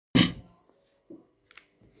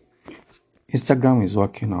Instagram is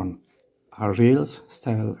working on a Reels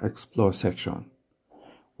style Explore section.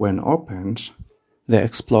 When opened, the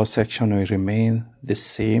Explore section will remain the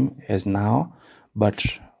same as now, but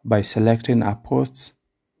by selecting a post,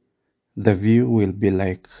 the view will be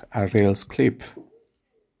like a Reels clip.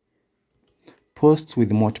 Posts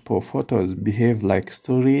with multiple photos behave like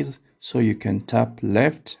stories, so you can tap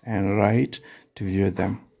left and right to view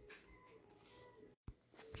them.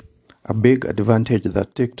 A big advantage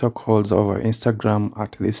that TikTok holds over Instagram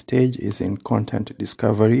at this stage is in content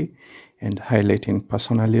discovery and highlighting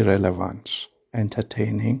personally relevant,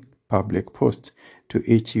 entertaining public posts to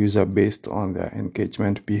each user based on their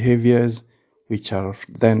engagement behaviors, which are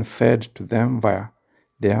then fed to them via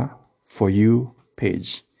their For You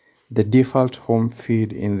page, the default home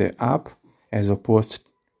feed in the app, as opposed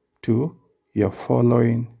to your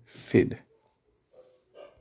following feed.